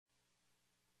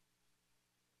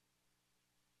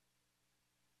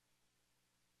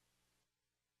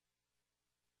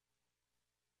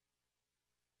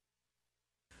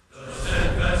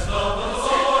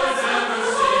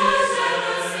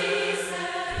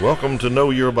Welcome to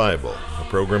Know Your Bible, a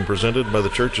program presented by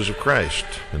the Churches of Christ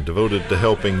and devoted to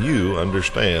helping you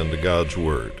understand God's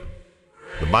Word.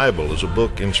 The Bible is a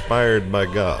book inspired by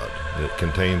God. It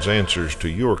contains answers to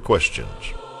your questions.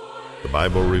 The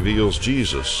Bible reveals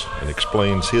Jesus and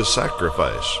explains His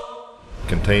sacrifice. It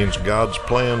contains God's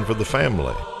plan for the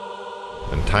family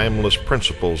and timeless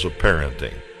principles of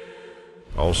parenting.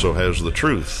 Also has the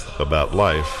truth about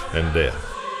life and death.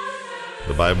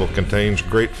 The Bible contains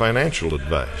great financial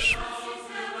advice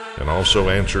and also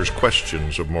answers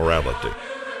questions of morality.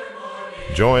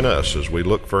 Join us as we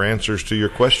look for answers to your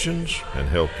questions and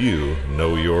help you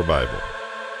know your Bible.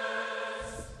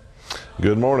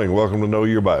 Good morning. Welcome to Know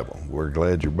Your Bible. We're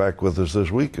glad you're back with us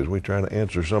this week as we try to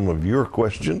answer some of your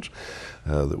questions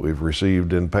that we've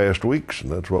received in past weeks.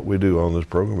 And that's what we do on this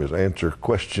program, is answer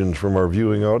questions from our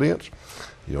viewing audience.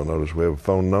 You'll notice we have a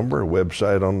phone number, a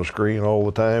website on the screen all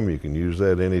the time. You can use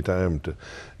that anytime to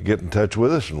get in touch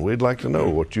with us, and we'd like to know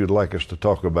what you'd like us to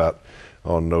talk about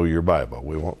on Know Your Bible.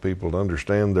 We want people to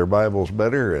understand their Bibles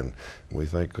better, and we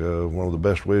think one of the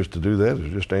best ways to do that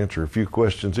is just answer a few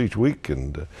questions each week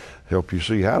and help you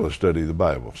see how to study the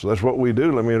Bible. So that's what we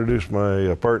do. Let me introduce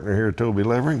my partner here, Toby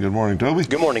Levering. Good morning, Toby.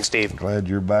 Good morning, Steve. Glad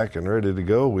you're back and ready to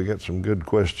go. We got some good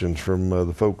questions from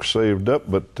the folks saved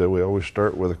up, but we always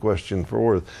start with a question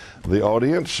for the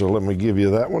audience, so let me give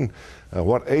you that one.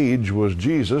 What age was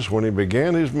Jesus when he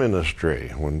began his ministry?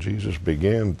 When Jesus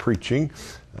began preaching,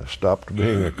 stopped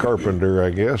being a carpenter, I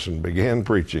guess, and began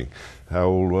preaching. How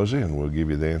old was he? And we'll give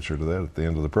you the answer to that at the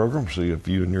end of the program. See if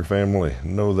you and your family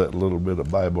know that little bit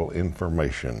of Bible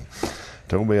information.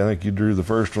 Toby, I think you drew the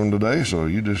first one today, so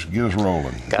you just get us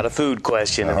rolling. Got a food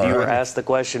question. If you were asked the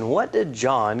question, what did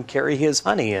John carry his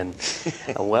honey in?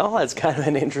 Well, that's kind of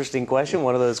an interesting question.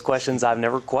 One of those questions I've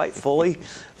never quite fully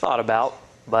thought about.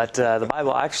 But the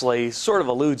Bible actually sort of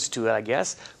alludes to it, I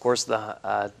guess. Of course,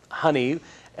 the honey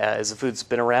is a food that's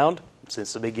been around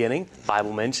since the beginning. The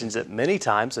Bible mentions it many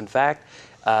times. In fact,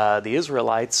 the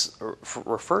Israelites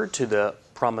referred to the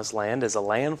Promised Land as a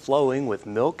land flowing with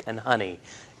milk and honey.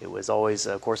 It was always,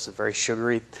 of course, a very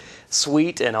sugary,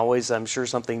 sweet, and always, I'm sure,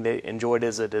 something they enjoyed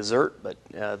as a dessert. But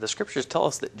the Scriptures tell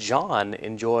us that John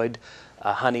enjoyed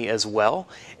honey as well.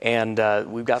 And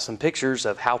we've got some pictures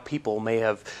of how people may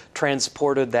have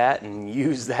transported that and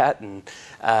used that and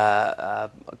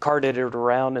carted it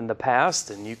around in the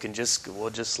past. And you can we'll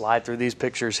just slide through these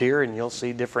pictures here, and you'll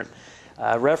see different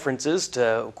references to,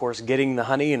 of course, getting the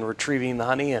honey and retrieving the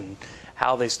honey and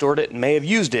how they stored it and may have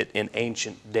used it in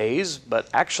ancient days. But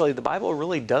actually, the Bible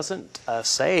really doesn't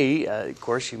say, of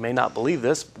course, you may not believe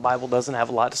this, the Bible doesn't have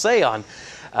a lot to say on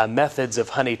methods of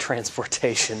honey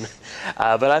transportation.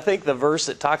 But I think the verse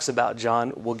that talks about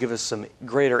John will give us some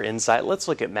greater insight. Let's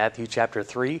look at Matthew chapter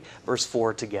 3, verse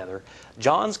 4 together.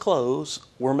 John's clothes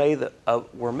were made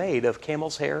of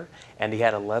camel's hair, and he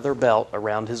had a leather belt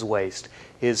around his waist.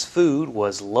 His food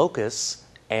was locusts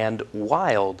and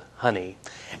wild honey.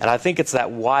 And I think it's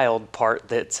that wild part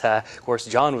that, of course,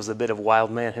 John was a bit of a wild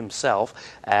man himself.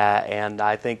 And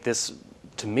I think this,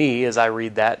 to me, as I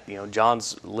read that,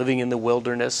 John's living in the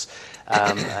wilderness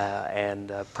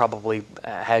and probably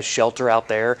has shelter out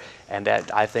there. And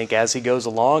I think as he goes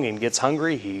along and gets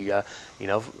hungry, he,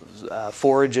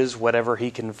 forages whatever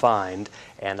he can find.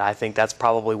 And I think that's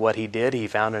probably what he did. He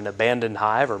found an abandoned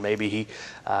hive, or maybe he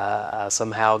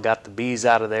somehow got the bees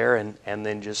out of there and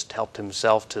then just helped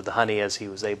himself to the honey as he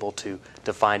was able to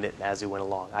find it as he went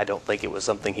along. I don't think it was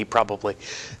something he probably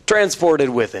transported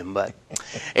with him. But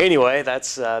anyway,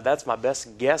 that's my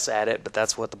best guess at it. But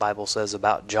that's what the Bible says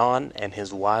about John and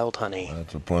his wild honey.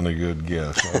 That's a plenty good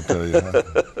guess, I'll tell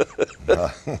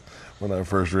you. When I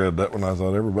first read that one, I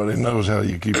thought everybody knows how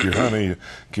you keep your honey. You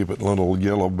keep it in a little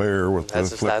yellow bear with the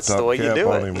flip-top cap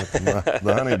on him. With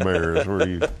the honey bear is where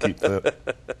you keep that.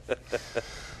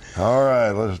 All right,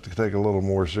 let's take a little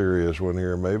more serious one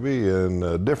here maybe.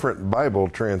 In different Bible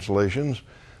translations,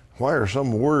 why are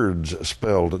some words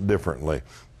spelled differently?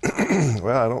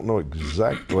 Well, I don't know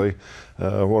exactly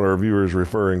what our viewer is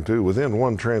referring to. Within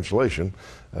one translation,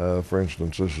 for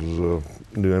instance, this is a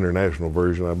New International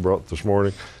Version I brought this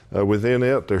morning. Within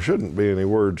it, there shouldn't be any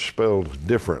words spelled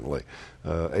differently.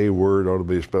 A word ought to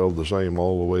be spelled the same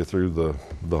all the way through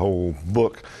the whole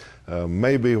book.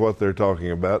 Maybe what they're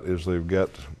talking about is they've got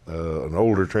an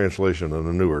older translation and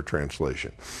a newer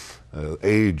translation.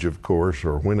 Age, of course,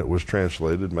 or when it was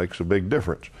translated, makes a big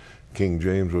difference. King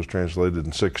James was translated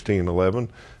in 1611.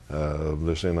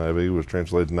 This NIV was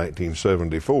translated in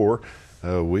 1974.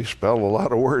 We spell a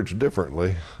lot of words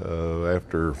differently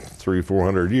after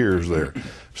 300-400 years there.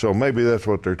 So maybe that's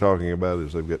what they're talking about,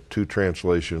 is they've got two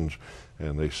translations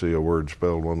and they see a word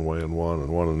spelled one way in one and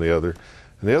one in the other.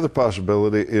 And the other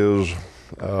possibility is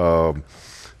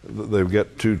they've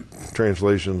got two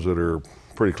translations that are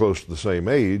pretty close to the same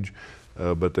age,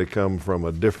 but they come from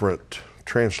a different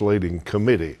translating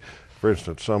committee. For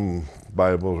instance, some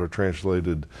Bibles are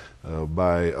translated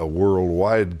by a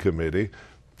worldwide committee.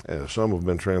 Some have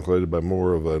been translated by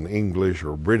more of an English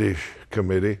or British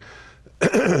committee,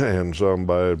 and some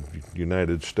by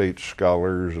United States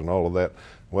scholars and all of that.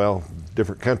 Well,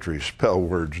 different countries spell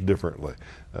words differently.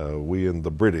 We in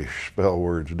the British spell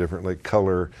words differently.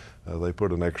 Color, they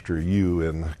put an extra U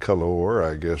in color,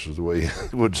 I guess is the way you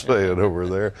would say it over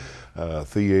there.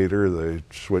 Theater, they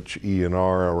switch E and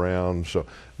R around. So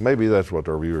maybe that's what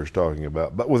our viewer's talking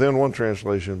about. But within one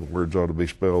translation, words ought to be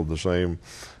spelled the same.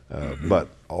 But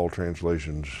all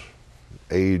translations,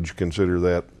 age, consider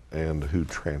that, and who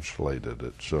translated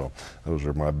it. So those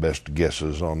are my best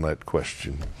guesses on that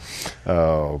question.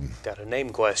 Got a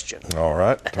name question. All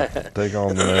right, take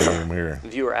on the name here. The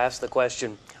viewer asked the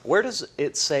question, where does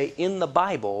it say in the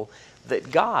Bible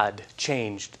that God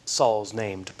changed Saul's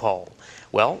name to Paul?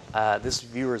 Well, this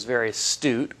viewer is very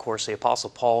astute. Of course, the Apostle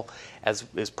Paul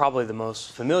is probably the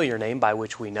most familiar name by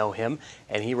which we know him,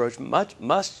 and he wrote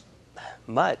much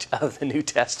of the New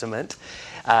Testament.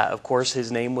 Of course,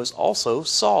 his name was also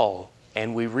Saul,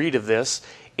 and we read of this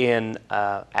in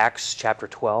Acts chapter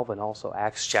 12 and also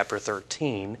Acts chapter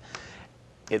 13.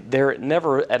 There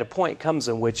never at a point comes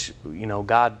in which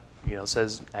God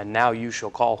says, "And now you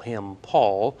shall call him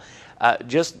Paul,"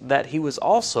 just that he was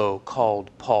also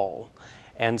called Paul.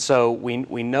 And so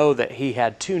we know that he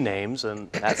had two names,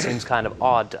 and that seems kind of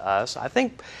odd to us. I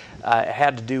think it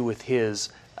had to do with his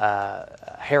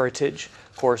heritage.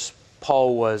 Of course,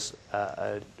 Paul was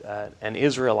an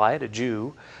Israelite, a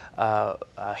Jew,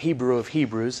 a Hebrew of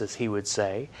Hebrews, as he would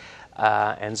say.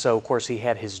 And so, of course, he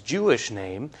had his Jewish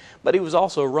name, but he was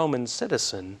also a Roman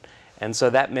citizen. And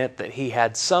so that meant that he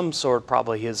had some sort,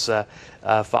 probably his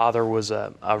father was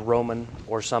a Roman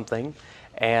or something.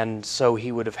 And so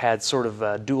he would have had sort of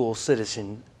a dual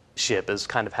citizenship, is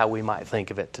kind of how we might think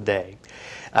of it today.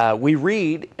 We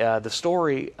read the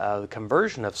story of the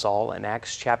conversion of Saul in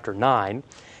Acts chapter 9.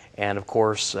 And of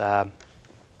course,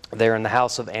 there in the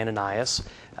house of Ananias,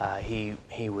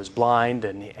 he was blind,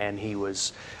 and he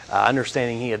was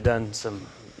understanding he had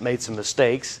made some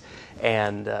mistakes.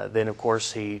 And then, of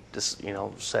course, he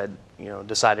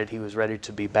decided he was ready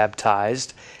to be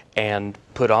baptized and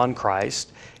put on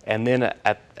Christ. And then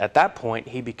at that point,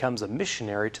 he becomes a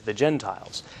missionary to the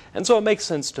Gentiles. And so it makes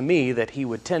sense to me that he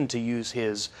would tend to use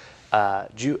his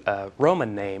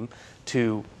Roman name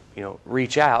to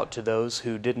reach out to those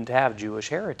who didn't have Jewish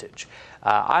heritage.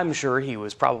 I'm sure he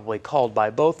was probably called by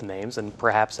both names, and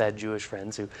perhaps had Jewish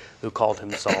friends who called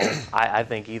him Saul. I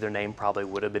think either name probably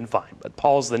would have been fine. But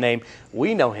Paul's the name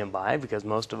we know him by, because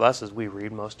most of us, as we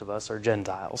read, most of us are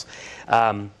Gentiles.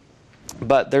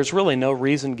 But there's really no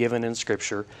reason given in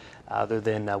Scripture other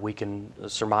than we can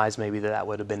surmise maybe that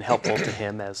would have been helpful to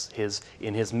him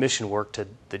in his mission work to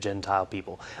the Gentile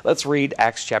people. Let's read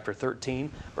Acts chapter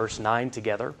 13, verse 9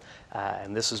 together,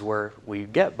 and this is where we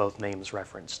get both names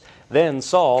referenced. Then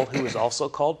Saul, who is also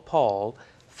called Paul,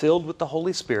 filled with the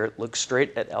Holy Spirit, looked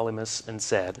straight at Elymas and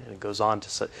said, and it goes on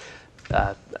to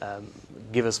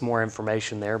give us more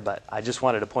information there, but I just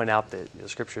wanted to point out that the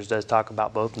Scriptures does talk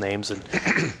about both names, and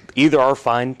either are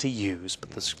fine to use,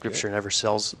 but the Scripture never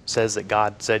says that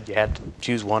God said you had to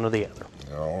choose one or the other.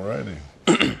 All righty.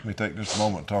 Let me take just a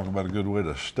moment to talk about a good way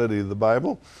to study the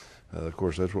Bible. Of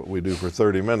course, that's what we do for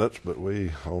 30 minutes, but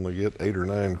we only get 8 or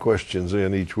 9 questions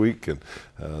in each week, and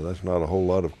that's not a whole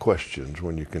lot of questions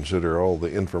when you consider all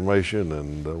the information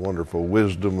and the wonderful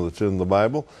wisdom that's in the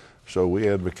Bible. So we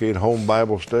advocate home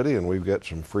Bible study, and we've got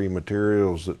some free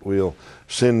materials that we'll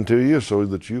send to you so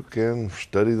that you can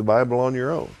study the Bible on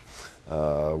your own.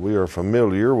 We are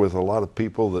familiar with a lot of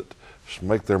people that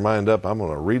make their mind up, I'm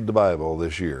going to read the Bible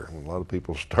this year. A lot of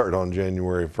people start on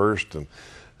January 1st,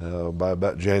 and by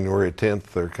about January 10th,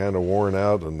 they're kind of worn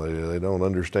out, and they don't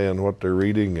understand what they're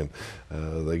reading,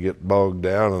 and they get bogged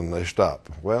down, and they stop.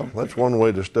 Well, that's one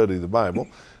way to study the Bible.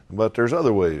 But there's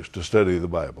other ways to study the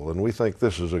Bible, and we think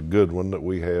this is a good one that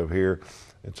we have here.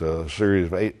 It's a series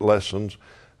of 8 lessons,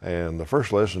 and the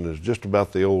first lesson is just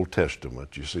about the Old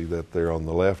Testament. You see that there on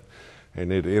the left,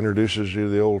 and it introduces you to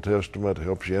the Old Testament,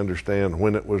 helps you understand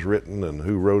when it was written and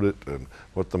who wrote it and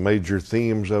what the major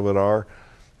themes of it are.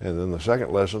 And then the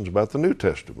second lesson is about the New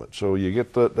Testament. So you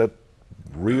get that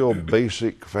real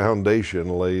basic foundation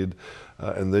laid,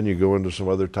 and then you go into some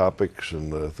other topics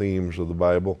and the themes of the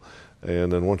Bible.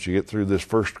 And then once you get through this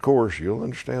first course, you'll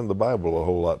understand the Bible a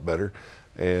whole lot better.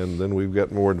 And then we've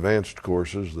got more advanced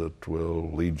courses that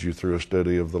will lead you through a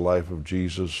study of the life of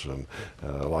Jesus and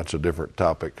lots of different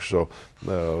topics. So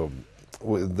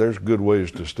there's good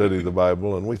ways to study the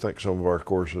Bible, and we think some of our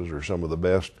courses are some of the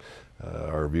best.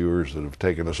 Our viewers that have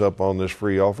taken us up on this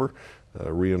free offer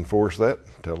reinforce that,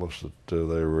 tell us that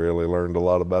they really learned a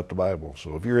lot about the Bible.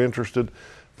 So if you're interested,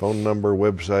 phone number,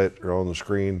 website are on the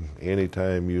screen.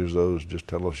 Anytime, use those. Just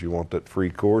tell us you want that free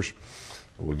course.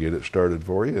 We'll get it started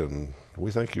for you, and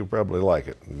we think you'll probably like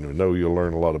it. And we know you'll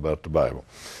learn a lot about the Bible.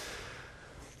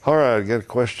 All right, I got a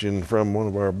question from one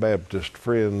of our Baptist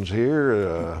friends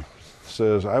here.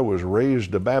 Says, I was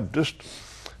raised a Baptist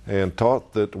and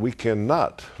taught that we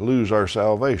cannot lose our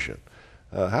salvation.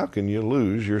 How can you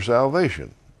lose your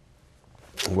salvation?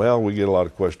 Well, we get a lot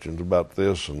of questions about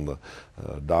this and the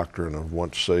doctrine of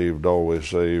once saved, always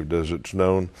saved, as it's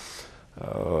known.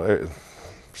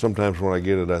 Sometimes when I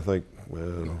get it, I think,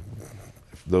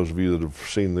 those of you that have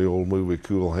seen the old movie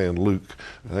Cool Hand Luke,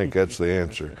 I think that's the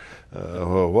answer.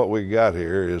 What we got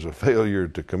here is a failure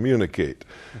to communicate.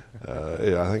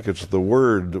 I think it's the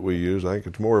word that we use. I think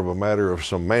it's more of a matter of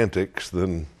semantics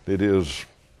than it is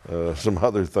some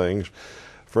other things.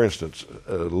 For instance,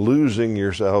 losing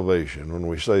your salvation, when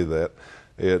we say that,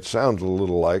 it sounds a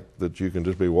little like that you can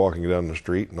just be walking down the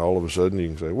street and all of a sudden you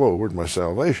can say, whoa, where'd my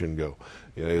salvation go?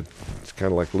 You know, it's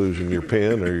kind of like losing your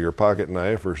pen or your pocket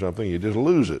knife or something. You just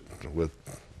lose it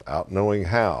without knowing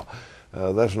how.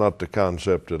 That's not the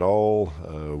concept at all.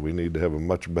 We need to have a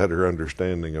much better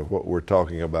understanding of what we're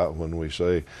talking about when we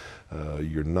say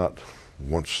you're not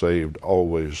once saved,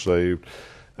 always saved.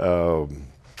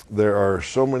 There are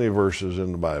so many verses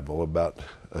in the Bible about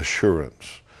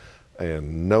assurance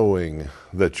and knowing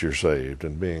that you're saved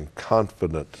and being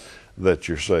confident that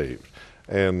you're saved.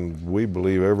 And we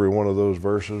believe every one of those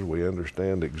verses. We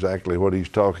understand exactly what he's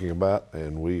talking about,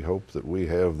 and we hope that we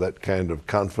have that kind of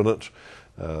confidence,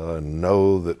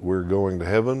 know that we're going to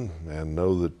heaven, and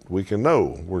know that we can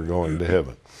know we're going to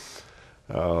heaven.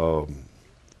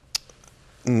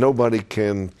 Nobody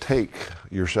can take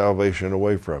your salvation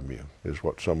away from you, is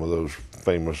what some of those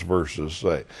famous verses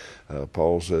say.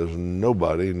 Paul says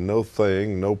nobody, no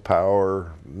thing, no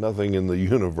power, nothing in the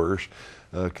universe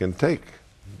can take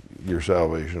your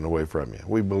salvation away from you.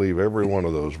 We believe every one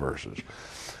of those verses.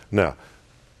 Now,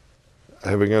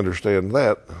 having understand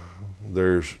that,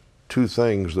 there's two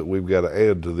things that we've got to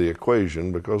add to the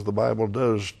equation because the Bible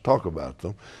does talk about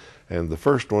them. And the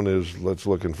first one is, let's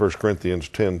look in 1 Corinthians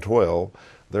 10:12.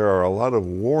 There are a lot of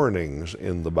warnings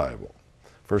in the Bible.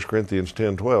 1 Corinthians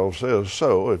 10:12 says,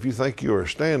 so if you think you are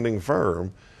standing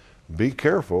firm, be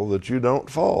careful that you don't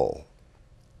fall.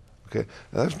 Okay,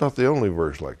 now, that's not the only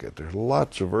verse like that. There's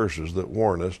lots of verses that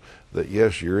warn us that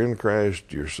yes, you're in Christ,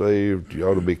 you're saved, you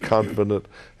ought to be confident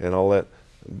and all that,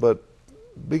 but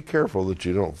be careful that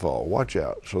you don't fall. Watch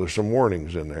out. So there's some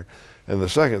warnings in there. And the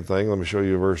second thing, let me show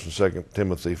you a verse in 2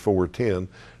 Timothy 4:10.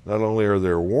 Not only are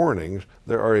there warnings,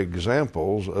 there are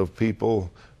examples of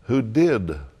people who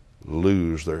did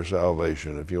lose their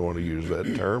salvation, if you want to use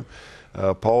that term.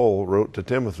 Paul wrote to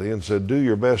Timothy and said, do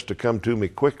your best to come to me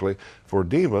quickly, for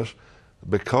Demas,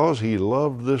 because he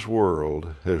loved this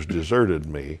world, has deserted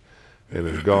me and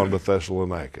has gone to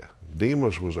Thessalonica.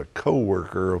 Demas was a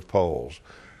co-worker of Paul's.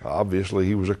 Obviously,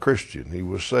 he was a Christian. He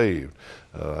was saved.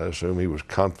 I assume he was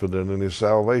confident in his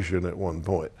salvation at one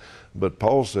point. But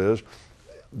Paul says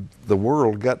the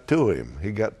world got to him.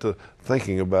 He got to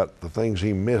thinking about the things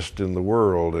he missed in the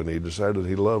world, and he decided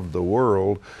he loved the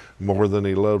world more than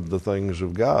he loved the things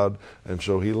of God, and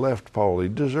so he left Paul. He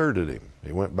deserted him.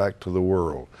 He went back to the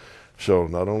world. So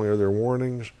not only are there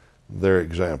warnings, there are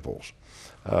examples.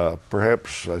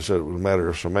 Perhaps I said it was a matter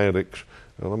of semantics.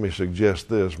 Let me suggest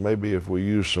this. Maybe if we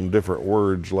use some different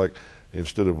words, like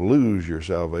instead of lose your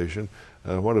salvation,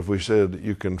 what if we said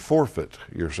you can forfeit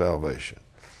your salvation?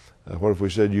 What if we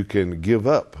said you can give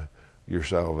up your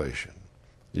salvation?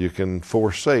 You can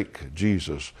forsake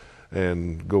Jesus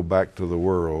and go back to the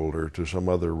world or to some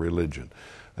other religion.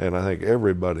 And I think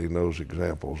everybody knows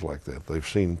examples like that. They've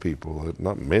seen people,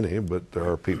 not many, but there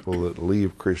are people that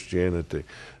leave Christianity,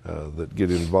 that get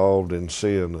involved in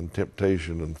sin and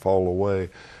temptation and fall away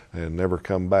and never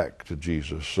come back to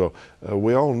Jesus. So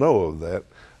we all know of that,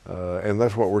 and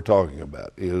that's what we're talking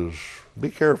about, is be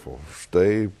careful.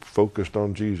 Stay focused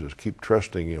on Jesus. Keep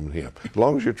trusting in Him. As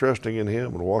long as you're trusting in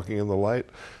Him and walking in the light,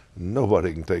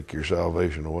 nobody can take your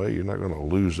salvation away. You're not going to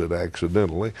lose it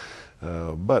accidentally.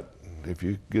 But if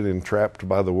you get entrapped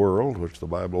by the world, which the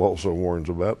Bible also warns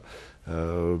about,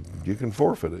 you can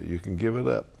forfeit it. You can give it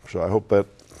up. So I hope that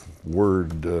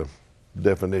word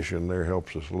definition there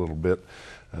helps us a little bit.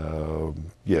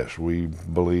 Yes, we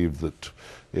believe that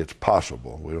it's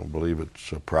possible. We don't believe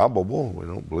it's probable. We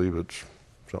don't believe it's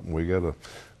something we got to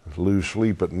lose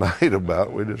sleep at night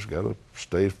about. We just got to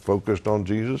stay focused on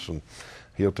Jesus, and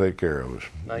He'll take care of us.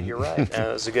 No, you're right.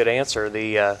 That was a good answer.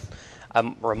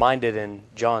 I'm reminded in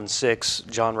John 6,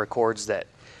 John records that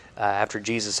after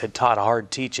Jesus had taught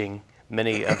hard teaching,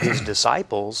 many of his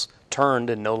disciples turned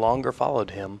and no longer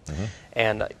followed him. Mm-hmm.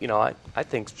 And, I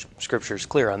think Scripture is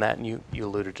clear on that, and you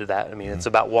alluded to that. I mean, it's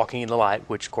about walking in the light,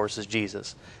 which, of course, is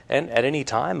Jesus. And at any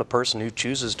time, a person who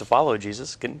chooses to follow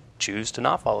Jesus can choose to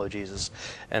not follow Jesus.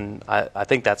 And I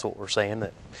think that's what we're saying,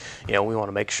 that, we want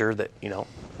to make sure that,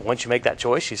 once you make that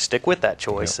choice, you stick with that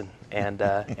choice. Yep.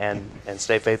 and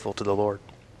stay faithful to the Lord.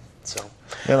 So.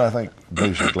 And I think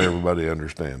basically everybody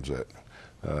understands that.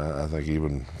 I think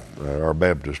even our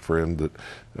Baptist friend that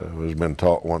has been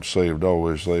taught once saved,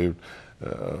 always saved,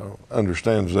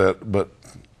 understands that. But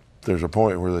there's a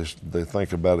point where they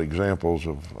think about examples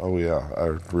of, oh yeah,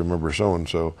 I remember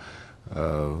so-and-so.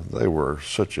 They were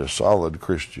such a solid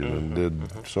Christian and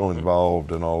did so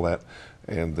involved and all that.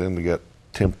 And then they got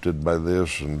tempted by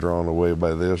this and drawn away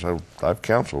by this. I've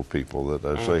counseled people that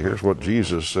I say, here's what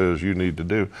Jesus says you need to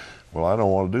do. Well, I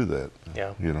don't want to do that.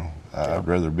 Yeah. I'd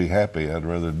rather be happy. I'd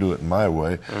rather do it my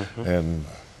way. And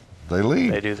they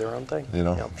leave. They do their own thing.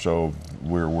 So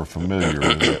we're familiar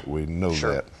with that. We know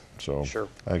that. So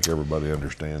I think everybody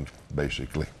understands,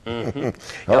 basically. All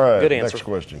right, good answer. Next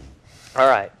question. All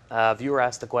right. Viewer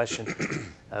asked the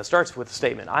question. Starts with the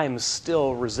statement, I am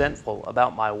still resentful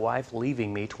about my wife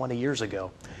leaving me 20 years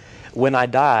ago. When I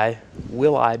die,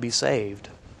 will I be saved?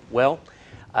 Well,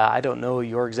 I don't know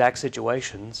your exact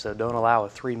situation, so don't allow a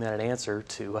 3-minute answer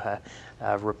to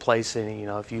replace any,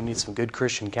 if you need some good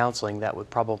Christian counseling, that would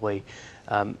probably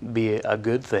be a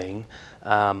good thing.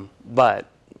 But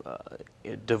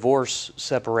divorce,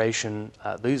 separation,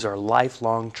 these are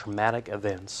lifelong traumatic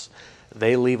events.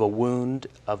 They leave a wound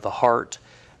of the heart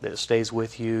that stays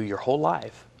with you your whole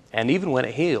life. And even when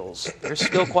it heals, there's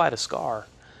still quite a scar.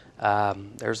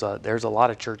 There's a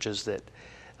lot of churches that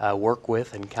work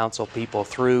with and counsel people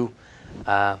through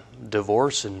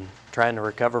divorce and trying to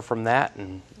recover from that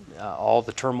and all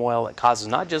the turmoil it causes,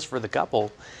 not just for the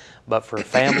couple, but for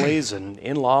families and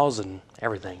in-laws and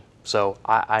everything. So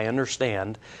I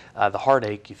understand the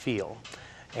heartache you feel.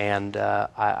 And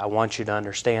I want you to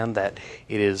understand that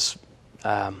it is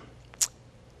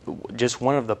just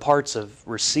one of the parts of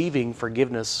receiving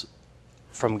forgiveness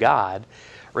from God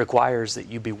requires that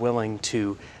you be willing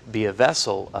to be a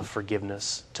vessel of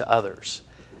forgiveness to others.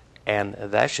 And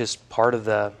that's just part of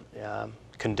the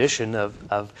condition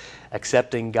of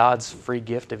accepting God's free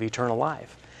gift of eternal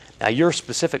life. Now, your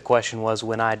specific question was,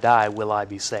 when I die, will I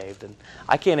be saved? And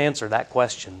I can't answer that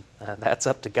question. That's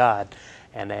up to God,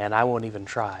 and I won't even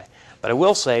try. But I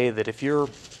will say that if you're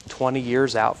 20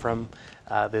 years out from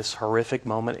this horrific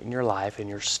moment in your life and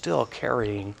you're still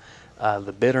carrying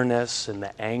the bitterness and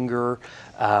the anger,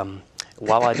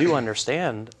 while I do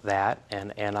understand that,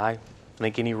 and I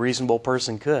think any reasonable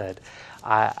person could,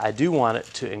 I do want it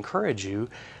to encourage you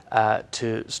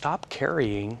to stop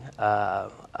carrying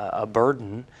a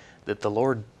burden that the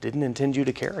Lord didn't intend you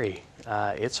to carry.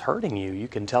 It's hurting you. You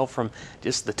can tell from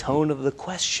just the tone of the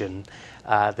question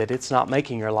that it's not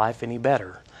making your life any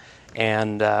better.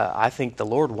 And I think the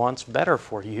Lord wants better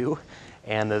for you,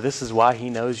 and this is why He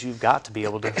knows you've got to be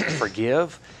able to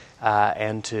forgive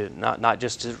and to not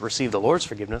just to receive the Lord's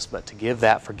forgiveness, but to give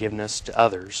that forgiveness to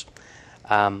others.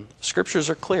 Scriptures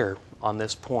are clear on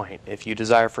this point. If you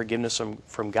desire forgiveness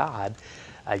from God,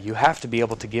 you have to be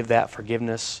able to give that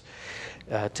forgiveness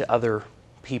to other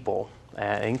people,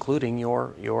 including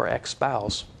your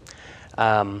ex-spouse.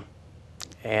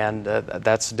 And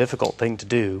that's a difficult thing to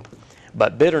do.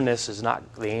 But bitterness is not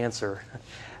the answer.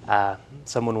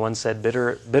 Someone once said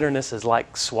bitterness is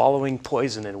like swallowing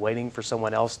poison and waiting for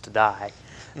someone else to die.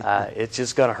 It's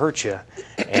just going to hurt you,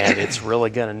 and it's really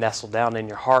going to nestle down in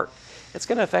your heart. It's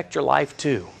going to affect your life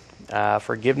too.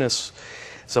 Forgiveness,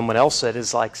 someone else said,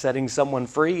 is like setting someone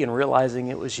free and realizing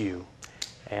it was you.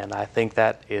 And I think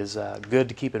that is good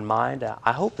to keep in mind.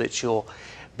 I hope that you'll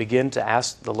begin to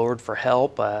ask the Lord for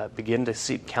help, begin to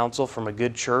seek counsel from a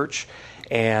good church,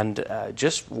 and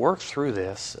just work through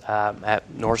this. At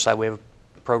Northside, we have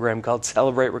a program called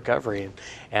Celebrate Recovery,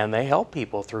 and they help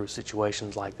people through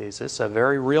situations like these. It's a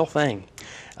very real thing.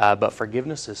 But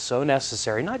forgiveness is so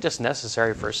necessary, not just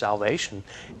necessary for salvation,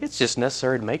 it's just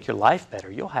necessary to make your life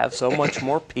better. You'll have so much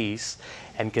more peace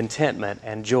and contentment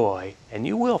and joy, and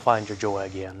you will find your joy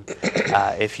again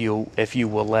if you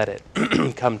will let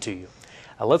it come to you.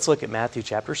 Let's look at Matthew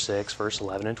chapter 6, verse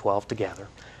 11 and 12 together.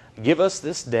 Give us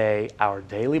this day our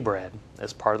daily bread,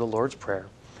 as part of the Lord's Prayer.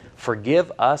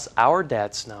 Forgive us our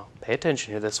debts. Now, pay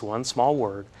attention to this one small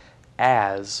word,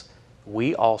 as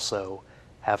we also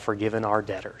have forgiven our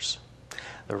debtors.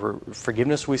 The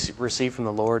forgiveness we receive from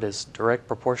the Lord is direct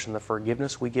proportion to the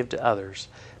forgiveness we give to others.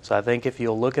 So I think if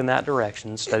you'll look in that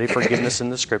direction, study forgiveness in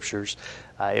the Scriptures,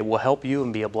 it will help you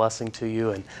and be a blessing to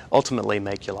you and ultimately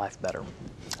make your life better.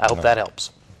 I hope that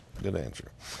helps. Good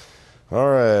answer. All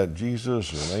right,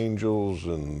 Jesus and angels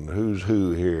and who's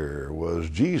who here. Was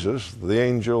Jesus the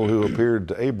angel who appeared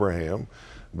to Abraham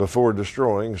before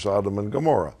destroying Sodom and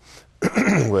Gomorrah?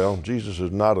 Well, Jesus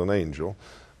is not an angel.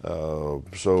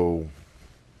 So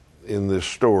in this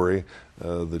story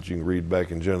that you can read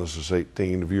back in Genesis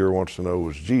 18, the viewer wants to know,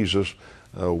 was Jesus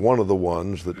one of the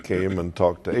ones that came and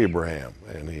talked to Abraham?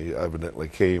 And he evidently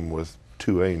came with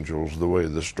two angels, the way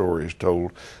the story is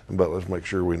told. But let's make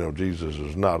sure we know Jesus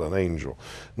is not an angel.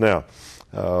 Now,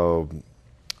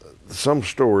 some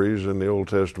stories in the Old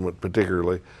Testament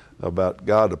particularly about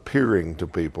God appearing to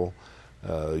people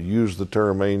use the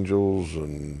term angels,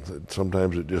 and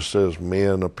sometimes it just says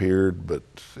men appeared, but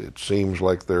it seems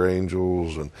like they're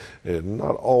angels, and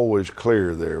not always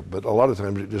clear there. But a lot of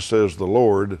times it just says the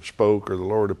Lord spoke or the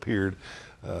Lord appeared.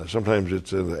 Sometimes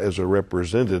it's as a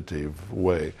representative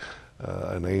way.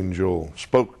 An angel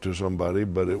spoke to somebody,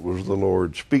 but it was the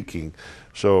Lord speaking.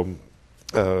 So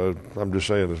I'm just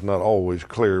saying it's not always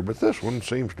clear, but this one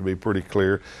seems to be pretty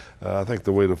clear. I think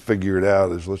the way to figure it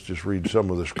out is let's just read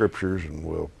some of the scriptures, and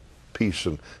we'll piece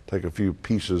and take a few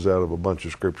pieces out of a bunch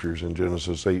of scriptures in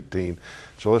Genesis 18.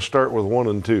 So let's start with 1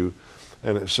 and 2,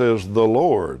 and it says, the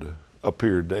Lord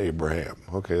appeared to Abraham.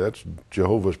 Okay, that's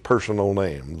Jehovah's personal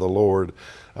name. The Lord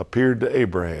appeared to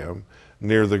Abraham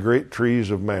near the great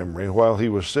trees of Mamre, while he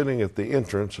was sitting at the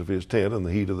entrance of his tent in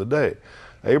the heat of the day.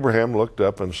 Abraham looked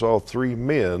up and saw 3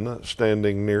 men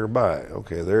standing nearby.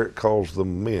 Okay, there it calls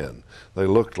them men. They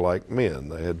looked like men.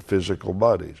 They had physical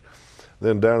bodies.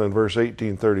 Then down in verse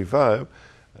 18:35,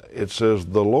 it says,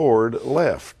 the Lord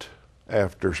left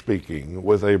after speaking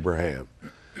with Abraham.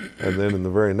 And then in the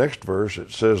very next verse,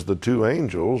 it says the 2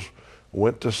 angels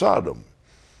went to Sodom.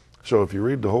 So if you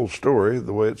read the whole story,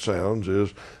 the way it sounds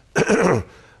is,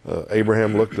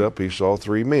 Abraham looked up, he saw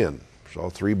 3 men,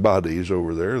 saw 3 bodies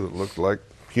over there that looked like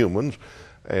humans,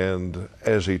 and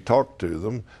as he talked to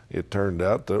them, it turned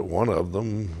out that one of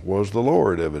them was the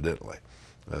Lord, evidently.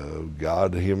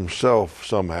 God himself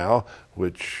somehow,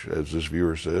 which, as this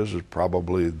viewer says, is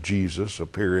probably Jesus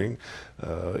appearing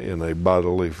in a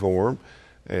bodily form.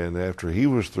 And after he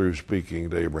was through speaking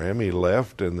to Abraham, he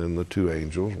left, and then the 2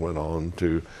 angels went on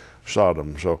to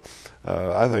Sodom. So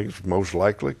I think it's most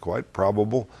likely, quite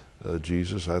probable,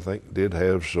 Jesus, I think, did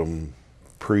have some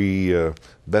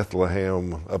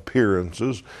pre-Bethlehem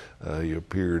appearances. He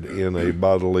appeared in a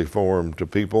bodily form to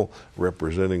people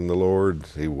representing the Lord.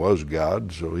 He was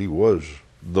God, so he was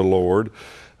the Lord.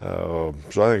 So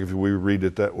I think if we read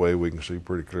it that way, we can see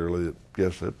pretty clearly that,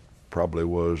 yes, that probably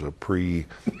was a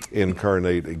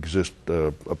pre-incarnate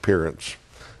appearance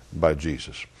by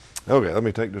Jesus. Okay, let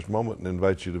me take this moment and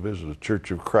invite you to visit a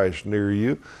Church of Christ near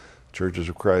you. Churches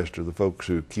of Christ are the folks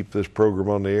who keep this program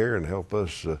on the air and help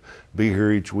us be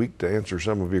here each week to answer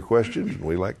some of your questions. And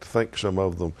we like to thank some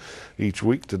of them each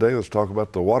week. Today, let's talk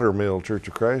about the Watermill Church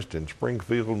of Christ in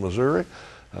Springfield, Missouri.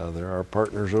 They're our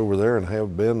partners over there and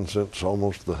have been since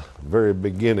almost the very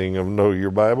beginning of Know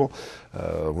Your Bible.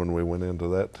 When we went into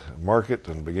that market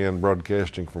and began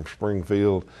broadcasting from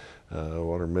Springfield,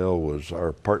 Watermill was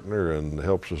our partner and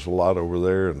helps us a lot over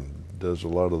there and does a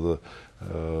lot of the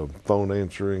phone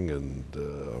answering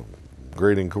and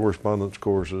grading correspondence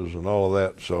courses and all of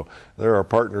that. So they're our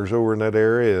partners over in that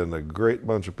area, and a great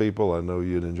bunch of people. I know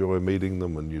you'd enjoy meeting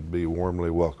them, and you'd be warmly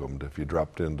welcomed if you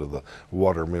dropped into the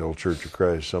Watermill Church of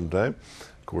Christ sometime.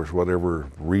 Of course, whatever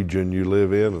region you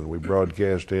live in and we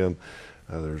broadcast in,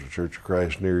 there's a Church of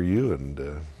Christ near you, and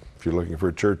if you're looking for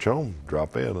a church home,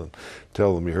 drop in and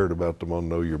tell them you heard about them on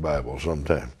Know Your Bible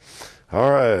sometime.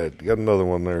 All right, you got another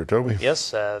one there, Toby?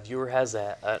 Yes, viewer has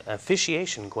an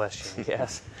officiation question,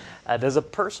 yes. Does a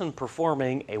person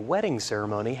performing a wedding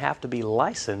ceremony have to be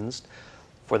licensed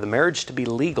for the marriage to be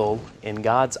legal in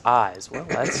God's eyes? Well,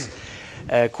 that's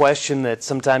a question that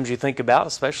sometimes you think about,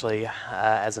 especially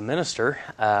as a minister.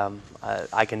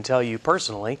 I can tell you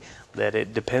personally that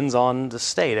it depends on the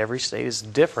state. Every state is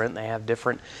different. They have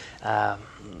different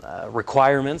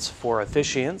requirements for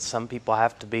officiants. Some people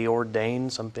have to be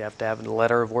ordained. Some have to have a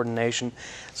letter of ordination.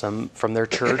 Some from their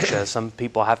church. Some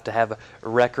people have to have a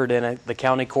record in the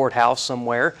county courthouse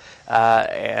somewhere.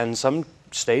 And some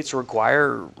states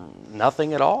require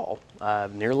nothing at all.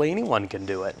 Nearly anyone can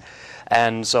do it.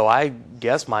 And so I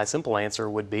guess my simple answer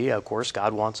would be, of course,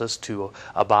 God wants us to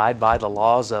abide by the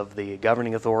laws of the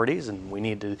governing authorities, and we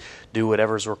need to do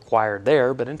whatever's required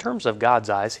there. But in terms of God's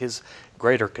eyes, His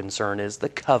greater concern is the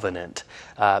covenant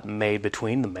made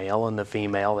between the male and the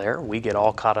female there. We get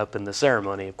all caught up in the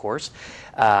ceremony, of course,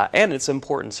 and it's an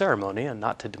important ceremony, and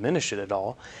not to diminish it at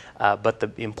all. But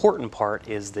the important part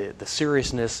is the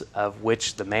seriousness of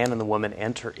which the man and the woman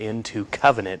enter into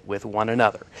covenant with one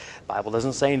another. The Bible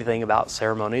doesn't say anything about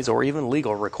ceremonies or even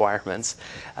legal requirements,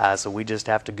 so we just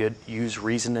have to use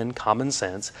reason and common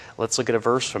sense. Let's look at a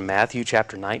verse from Matthew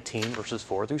chapter 19, verses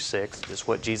 4 through 6. This is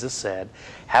what Jesus said.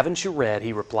 "Haven't you read,"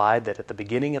 he replied, "that at the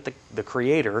beginning the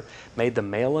Creator made them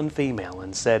male and female,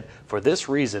 and said, 'For this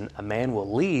reason a man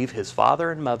will leave his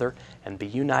father and mother and be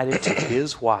united to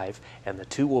his wife, and the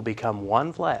two will become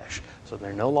one flesh.' So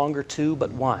they're no longer two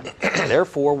but one.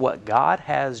 Therefore what God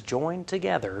has joined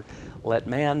together, let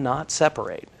man not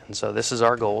separate." And so this is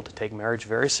our goal, to take marriage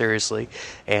very seriously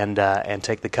and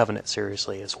take the covenant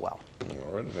seriously as well.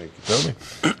 All right, thank you,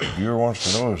 Tony. Viewer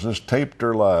wants to know, is this taped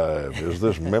or live? Is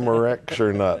this Memorex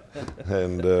or not?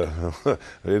 And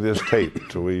it is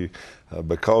taped. We,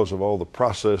 because of all the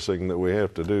processing that we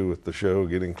have to do with the show,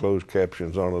 getting closed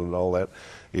captions on it and all that,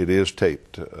 it is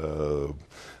taped.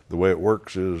 The way it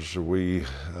works is we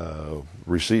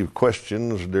receive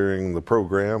questions during the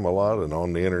program a lot and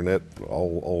on the internet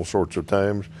all sorts of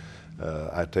times.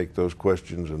 I take those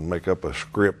questions and make up a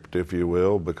script, if you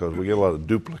will, because we get a lot of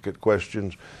duplicate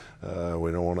questions.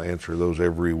 We don't want to answer those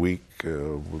every week.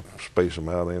 We'll space them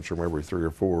out, answer them every 3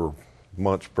 or 4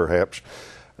 months perhaps.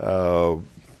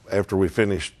 After we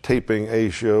finish taping a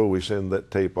show, we send that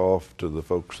tape off to the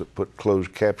folks that put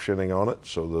closed captioning on it,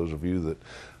 so those of you that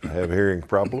have hearing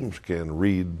problems can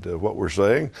read what we're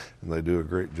saying, and they do a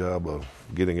great job of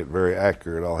getting it very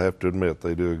accurate. I'll have to admit,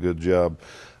 they do a good job.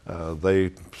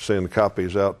 They send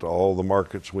copies out to all the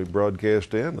markets we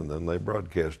broadcast in, and then they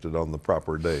broadcast it on the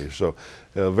proper day. So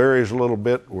it varies a little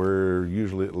bit. We're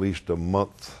usually at least a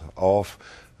month off.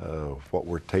 What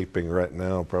we're taping right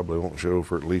now probably won't show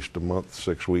for at least a month,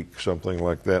 6 weeks, something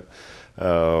like that.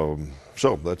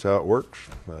 So that's how it works.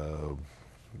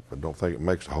 I don't think it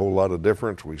makes a whole lot of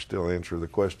difference. We still answer the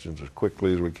questions as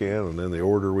quickly as we can, and in the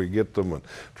order we get them, and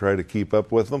try to keep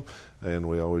up with them. And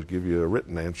we always give you a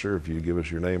written answer. If you give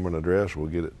us your name and address, we'll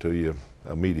get it to you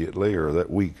immediately, or that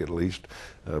week at least,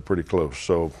 pretty close.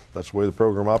 So that's the way the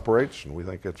program operates, and we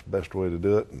think that's the best way to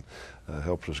do it, and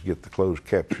helps us get the closed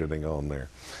captioning on there.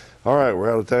 All right,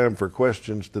 we're out of time for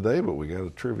questions today, but we got a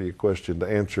trivia question to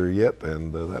answer yet,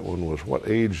 and that one was, what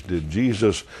age did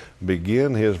Jesus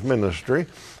begin his ministry?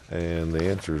 And the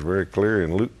answer is very clear.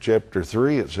 In Luke chapter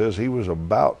 3, it says he was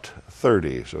about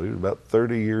 30. So he was about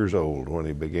 30 years old when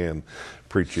he began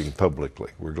preaching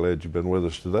publicly. We're glad you've been with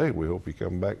us today. We hope you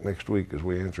come back next week as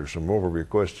we answer some more of your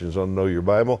questions on Know Your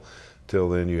Bible. Till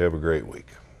then, you have a great week.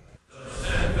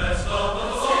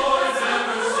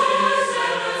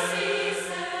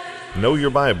 Know Your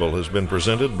Bible has been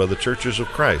presented by the Churches of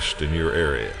Christ in your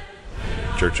area.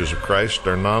 Churches of Christ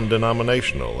are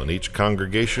non-denominational, and each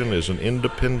congregation is an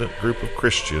independent group of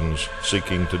Christians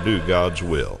seeking to do God's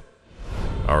will.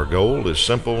 Our goal is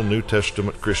simple New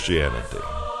Testament Christianity.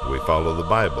 We follow the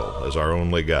Bible as our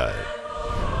only guide.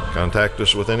 Contact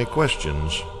us with any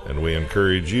questions, and we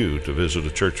encourage you to visit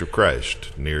a Church of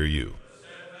Christ near you.